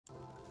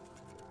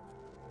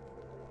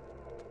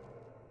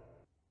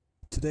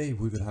Today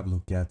we will have a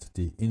look at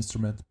the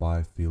Instrument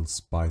by Phil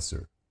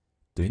Speiser.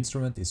 The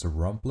instrument is a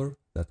rumpler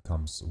that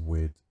comes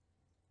with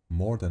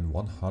more than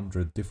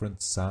 100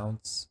 different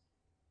sounds,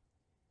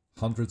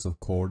 hundreds of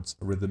chords,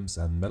 rhythms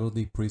and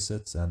melody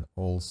presets, and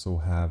also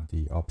have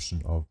the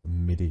option of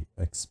MIDI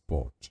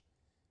export.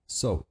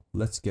 So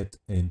let's get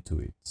into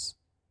it.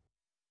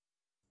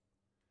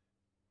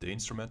 The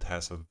instrument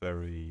has a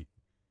very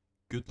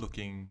good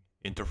looking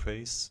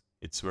interface.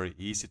 It's very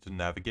easy to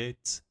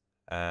navigate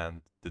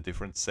and the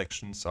different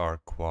sections are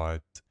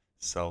quite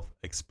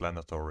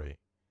self-explanatory.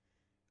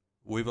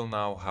 We will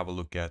now have a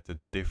look at the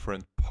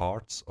different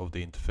parts of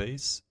the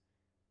interface.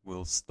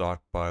 We'll start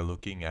by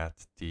looking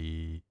at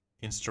the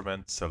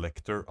instrument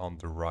selector on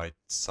the right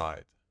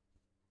side.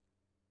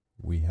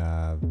 We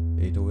have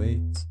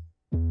 808,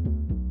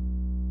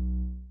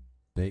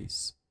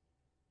 bass,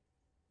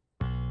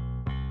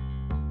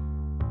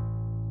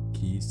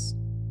 keys.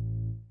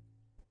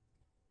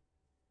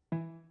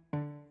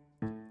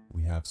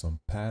 We have some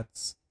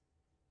pads.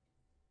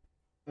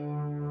 A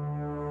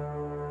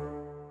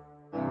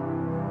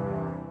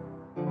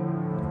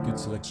good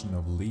selection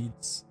of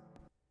leads.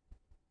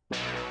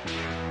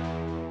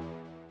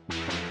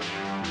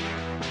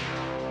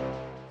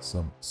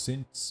 Some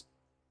synths.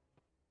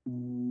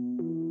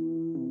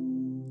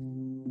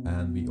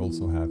 And we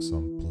also have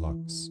some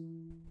plugs.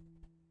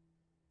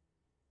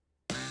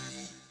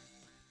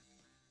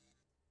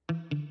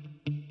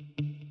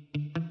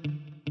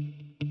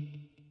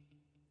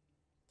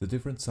 The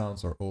different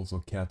sounds are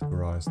also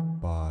categorized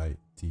by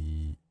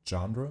the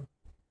genre.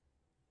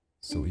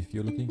 So if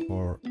you're looking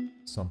for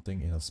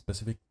something in a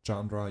specific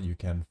genre, you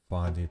can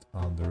find it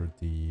under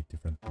the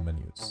different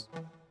menus.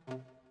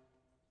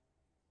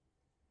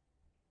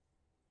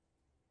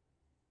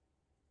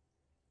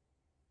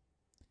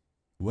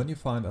 When you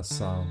find a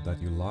sound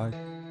that you like,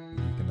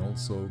 you can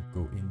also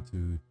go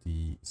into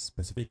the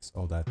specifics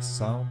of that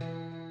sound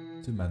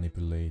to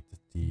manipulate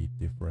the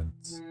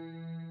different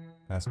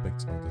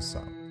aspects of the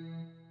sound.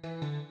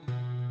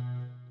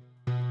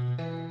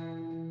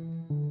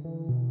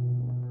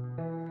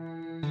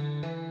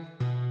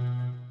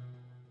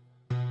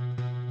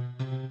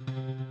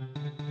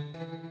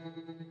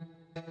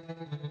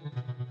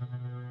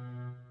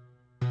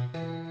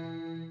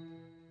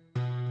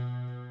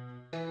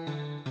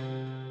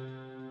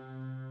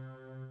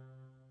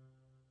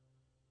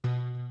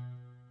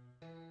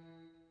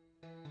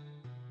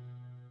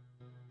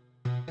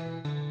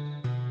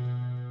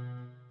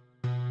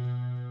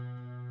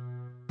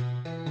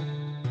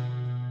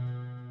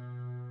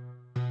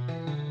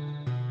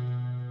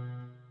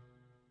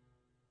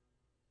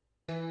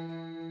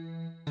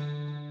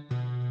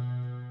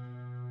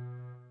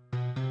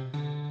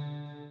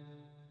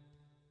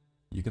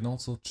 You can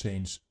also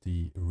change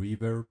the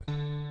reverb,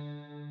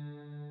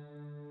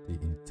 the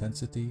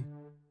intensity,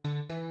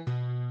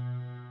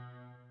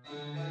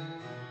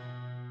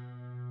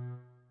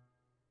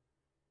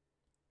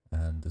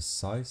 and the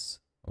size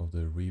of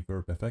the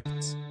reverb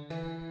effects.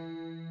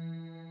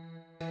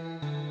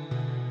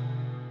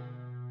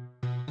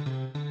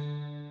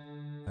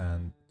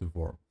 And the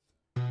warmth.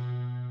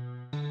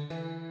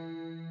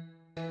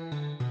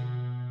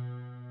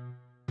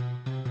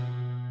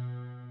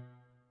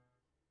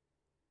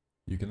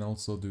 You can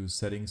also do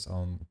settings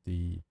on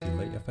the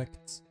delay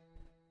effects,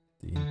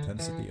 the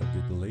intensity of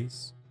the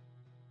delays,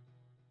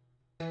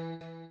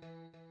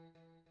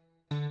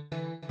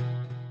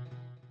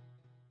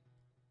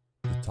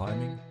 the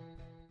timing,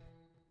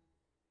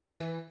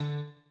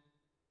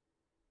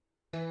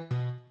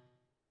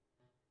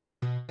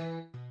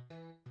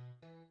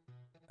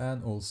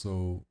 and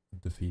also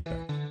the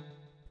feedback.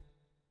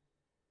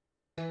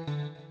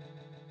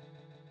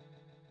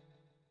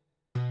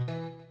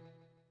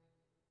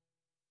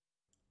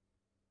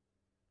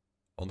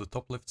 On the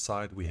top left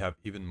side we have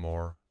even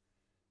more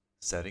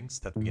settings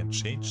that we can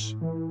change.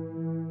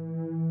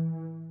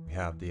 We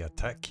have the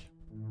attack.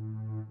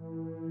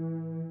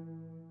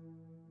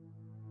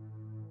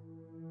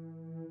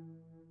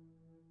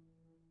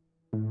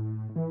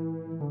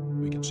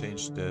 We can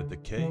change the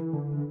decay.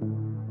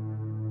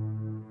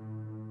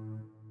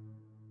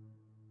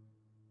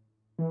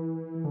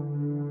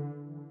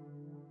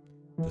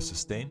 The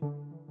sustain.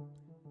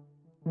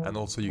 And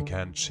also you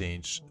can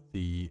change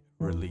the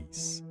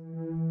release.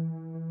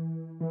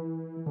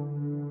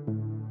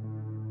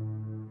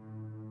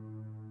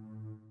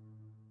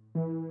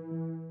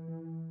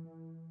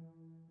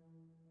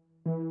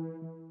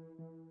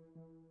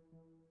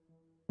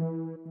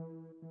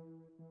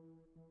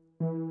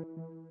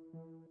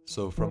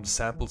 So from the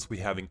samples we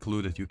have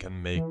included, you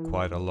can make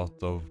quite a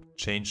lot of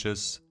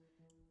changes.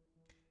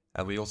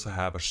 And we also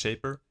have a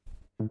shaper,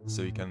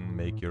 so you can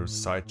make your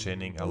side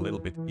chaining a little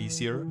bit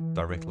easier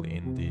directly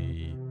in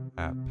the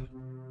app.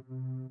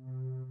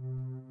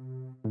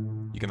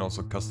 You can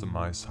also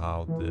customize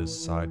how the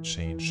side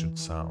chain should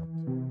sound.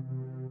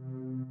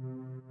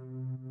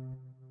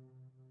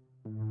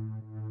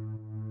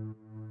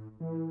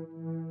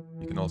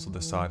 You can also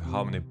decide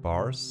how many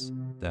bars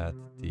that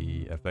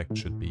the effect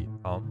should be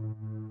on.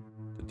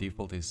 The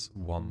default is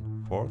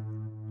 1/4.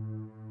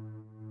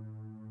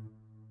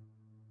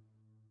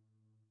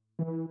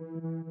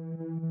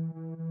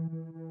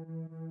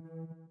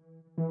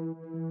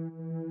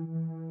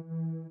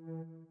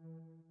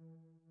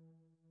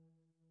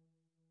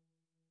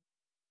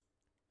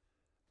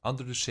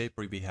 Under the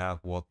shaper we have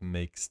what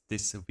makes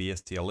this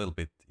VST a little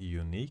bit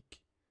unique.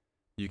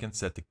 You can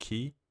set the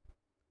key,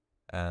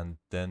 and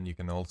then you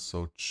can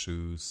also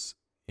choose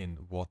in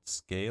what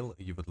scale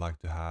you would like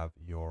to have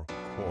your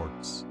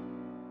chords.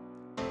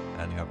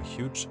 And you have a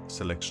huge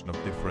selection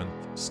of different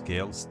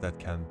scales that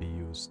can be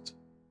used.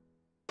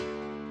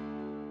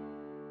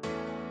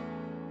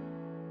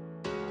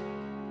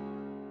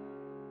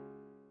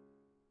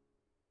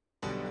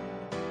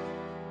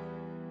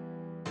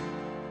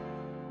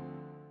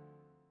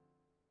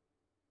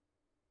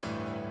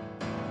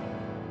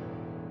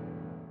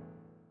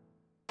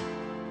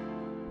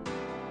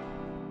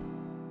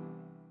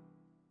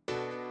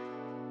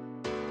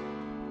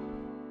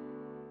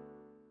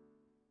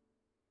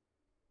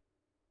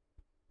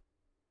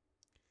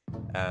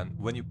 And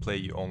when you play,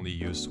 you only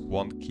use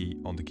one key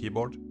on the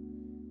keyboard.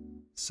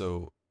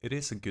 So it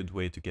is a good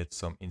way to get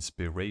some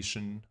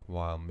inspiration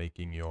while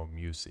making your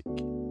music.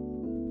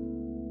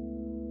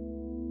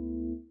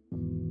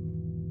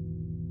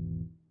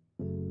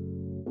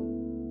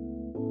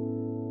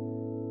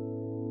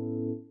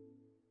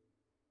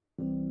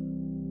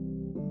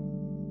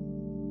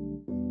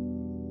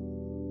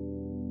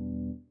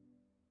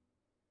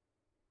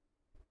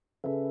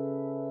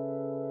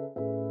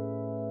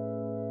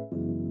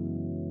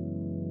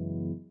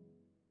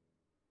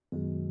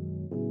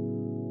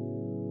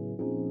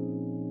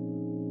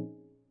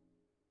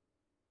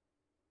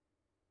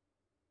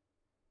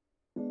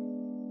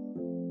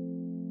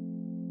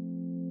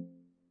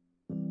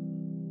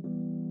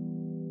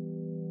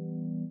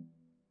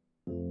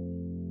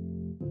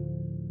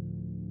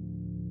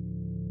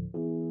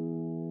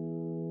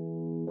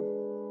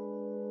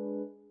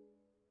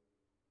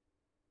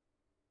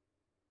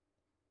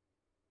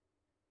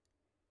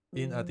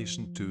 In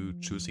addition to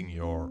choosing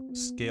your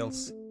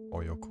scales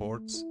or your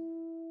chords,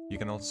 you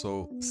can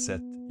also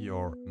set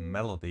your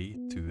melody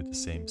to the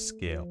same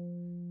scale.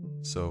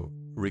 So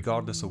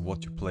regardless of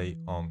what you play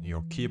on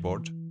your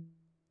keyboard,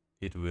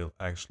 it will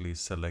actually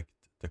select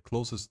the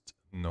closest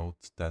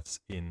note that's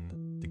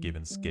in the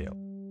given scale.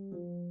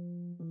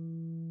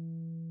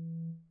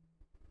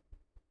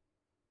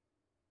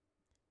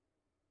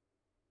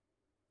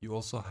 You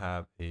also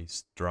have a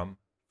strum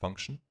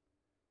function.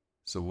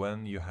 So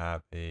when you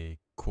have a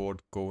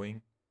chord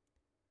going,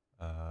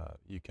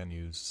 you can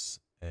use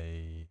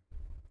a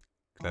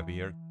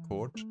clavier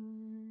chord,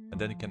 and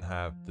then you can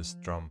have the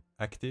strum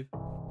active,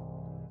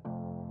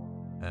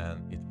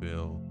 and it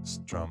will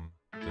strum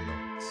the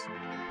notes.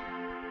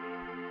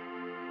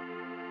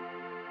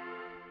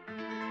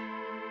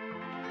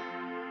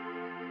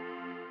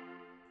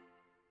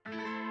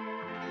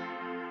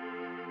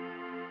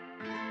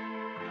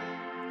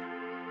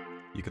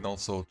 You can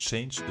also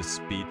change the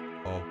speed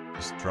of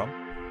the strum,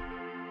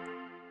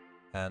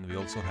 and we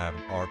also have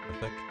an ARP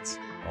effect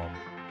on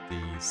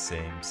the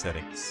same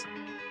settings.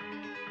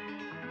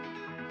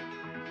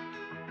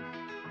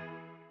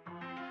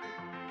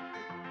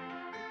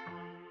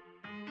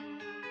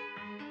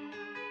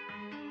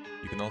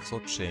 You can also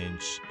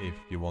change if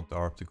you want the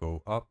ARP to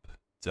go up,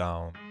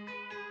 down,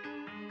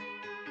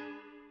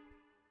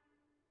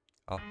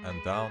 up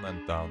and down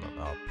and down and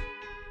up.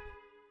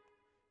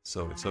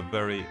 So it's a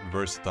very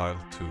versatile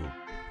tool.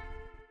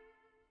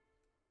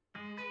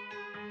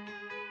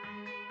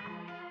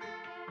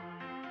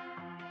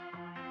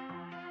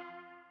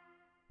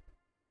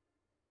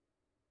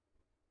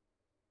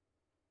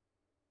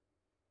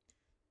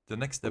 The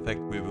next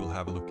effect we will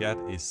have a look at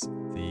is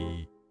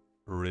the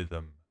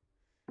rhythm.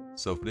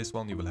 So for this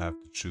one you will have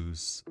to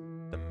choose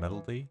the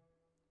melody,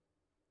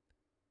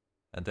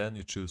 and then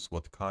you choose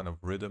what kind of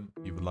rhythm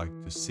you would like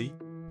to see.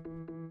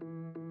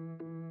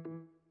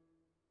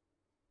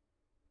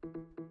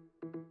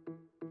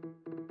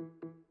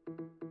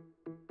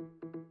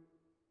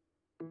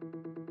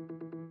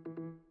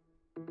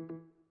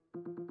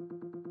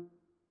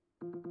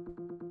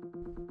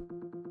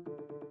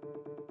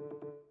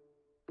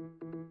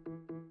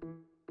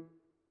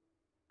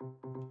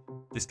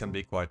 This can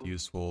be quite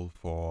useful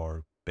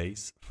for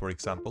bass, for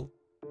example.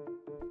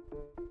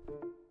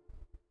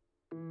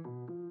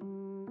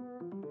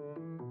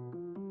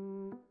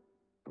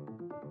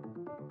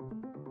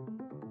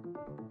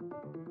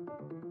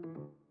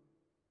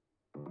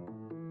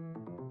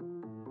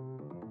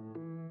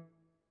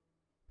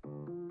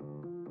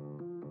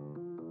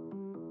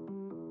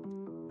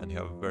 And you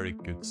have a very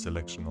good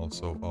selection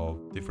also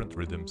of different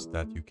rhythms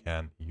that you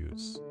can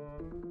use.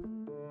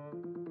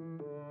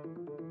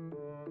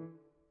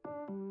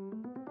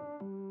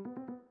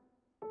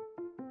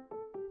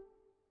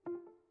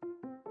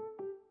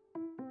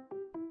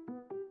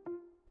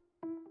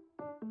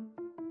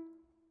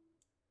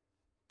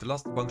 The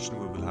last function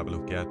we will have a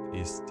look at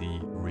is the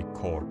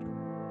record.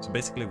 So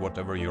basically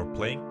whatever you're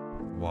playing,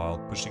 while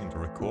pushing the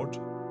record,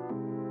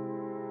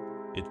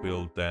 it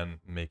will then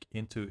make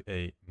into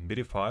a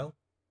MIDI file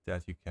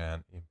that you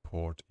can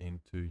import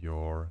into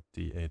your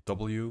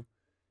DAW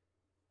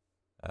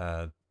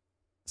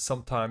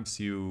Sometimes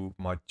you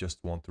might just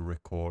want to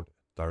record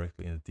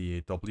directly in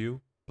a DAW,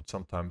 but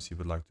sometimes you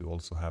would like to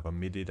also have a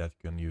MIDI that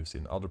you can use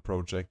in other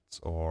projects,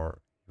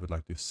 or you would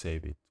like to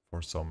save it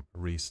for some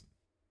reason.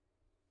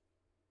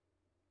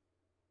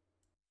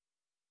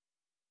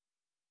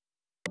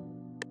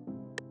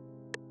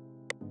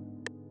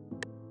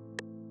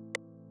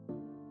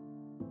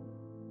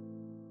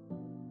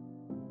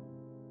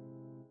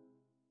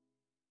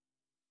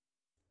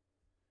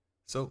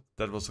 So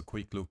that was a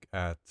quick look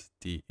at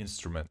the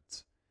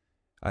instrument.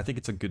 I think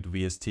it's a good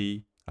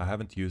VST. I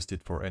haven't used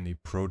it for any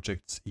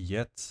projects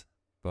yet,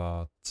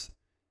 but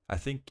I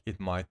think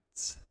it might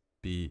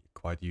be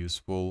quite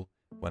useful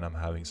when I'm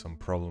having some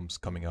problems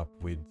coming up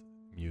with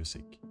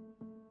music.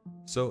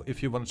 So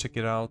if you want to check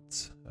it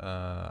out,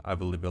 I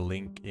will leave a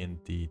link in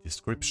the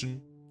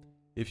description.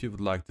 If you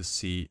would like to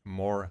see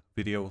more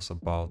videos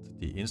about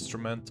the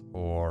instrument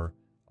or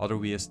other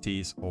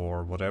VSTs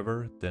or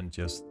whatever, then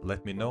just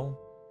let me know.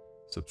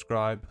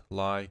 Subscribe,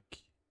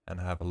 like,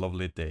 and have a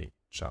lovely day.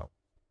 Ciao.